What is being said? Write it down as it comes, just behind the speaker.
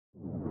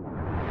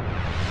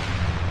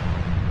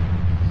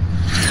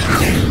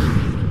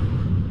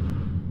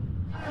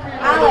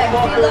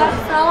You look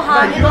so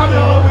hot and clean.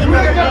 Thank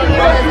you for being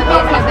here. This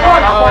amazing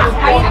event.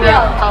 How do you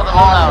feel?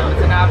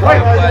 It's an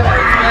absolute pleasure.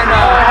 It's been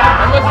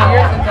almost a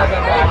year since I've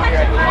been back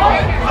here.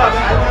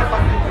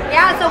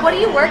 Yeah, so what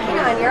are you working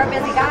on? You're a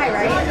busy guy,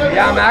 right?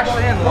 Yeah, I'm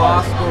actually in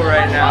law school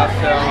right now,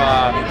 so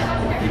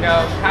you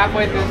know,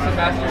 halfway through the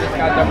semester, just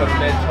got done with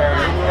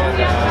midterm,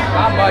 and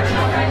not much,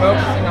 just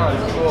focusing on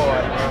school.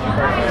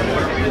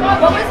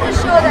 What was the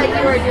show that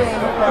you were doing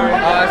before?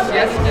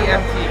 CHEVY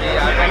MTV.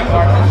 I've been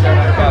part of the show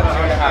for about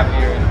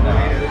 2.5 years now.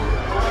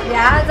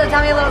 Yeah, so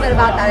tell me a little bit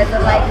about that. Is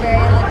it like very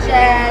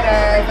legit,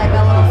 or is it like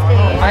a little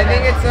stage? I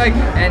think it's like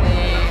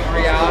any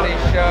reality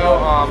show.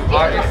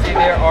 Obviously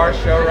there are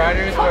show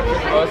writers, but for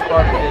the most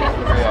part it is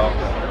real.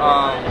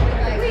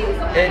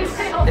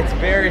 It's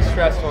very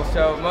stressful.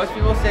 So most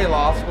people say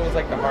law school is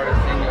like the hardest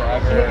thing you'll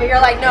ever.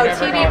 You're like, no,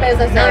 TV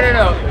business. No.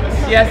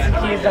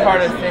 CST is the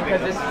hardest thing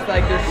because it's just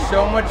like there's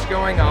so much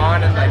going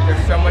on and like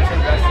there's so much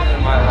invested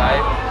in my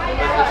life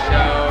with the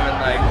show and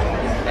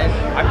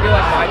I feel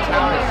like my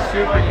town is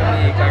super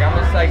unique. Like I'm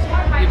just like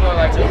people are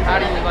like, well, how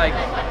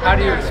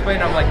do you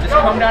explain it? I'm like, just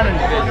come down and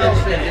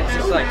visit. It's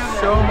just like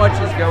so much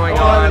is going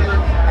on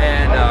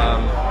and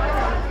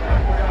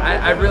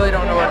I really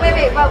don't know what.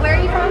 Wait, but where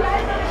are you from?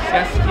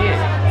 CST.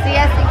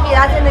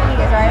 That's in the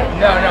Keys, right?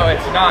 No,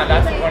 it's not.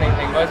 That's the funny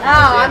thing. Most people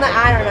I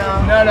don't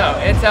know. No,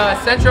 it's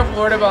Central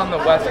Florida, but on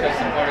the west coast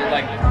of Florida.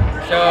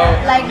 So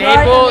like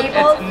Naples,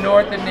 Naples? It's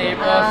north of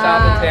Naples,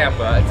 south of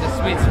Tampa. It's a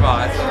sweet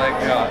spot. So like,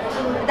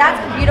 that's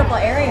a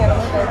beautiful area to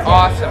live in.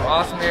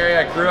 Awesome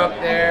area. I grew up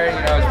there. You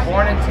know, I was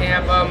born in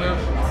Tampa, moved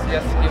to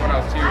CST when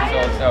I was 2 years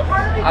old. So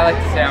I like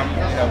to say I'm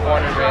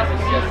born and raised in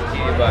CST,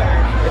 but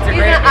it's a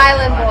great. He's an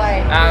island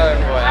boy.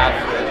 Island boy,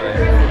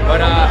 absolutely.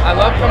 But I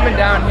love coming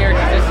down here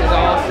because this is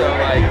also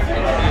like it's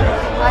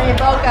beautiful. I mean,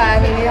 Boca.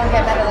 I mean, you don't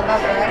get better than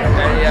Boca, right?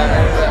 Yeah,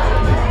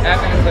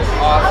 Evan is such an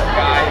awesome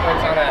guy. He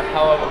puts on a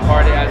hell of a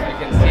party, as we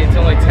can see. It's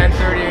only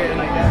 10:30 and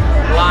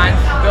lines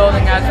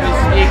building as we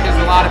speak.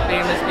 There's a lot of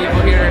famous people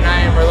here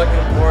tonight, and we're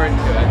looking forward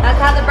to it. That's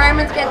how the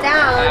Bermans get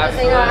down.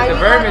 Absolutely.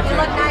 You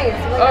look nice.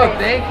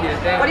 Thank you.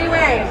 What are you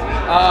wearing?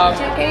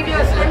 Can you do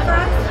a spin for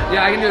us?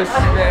 Yeah, I can do a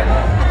spin.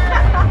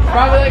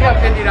 Probably like a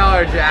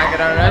 $50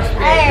 jacket. I don't know.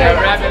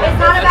 It's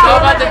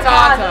not about the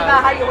cost, it's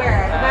about how you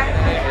wear it.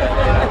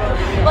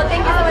 Well,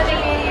 thank you so much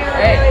for being here.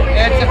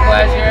 It's a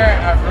pleasure.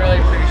 I really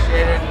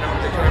appreciate it, and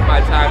I'm enjoying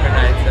my time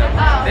tonight. So,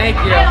 thank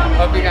you.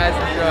 Hope you guys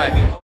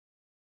enjoy.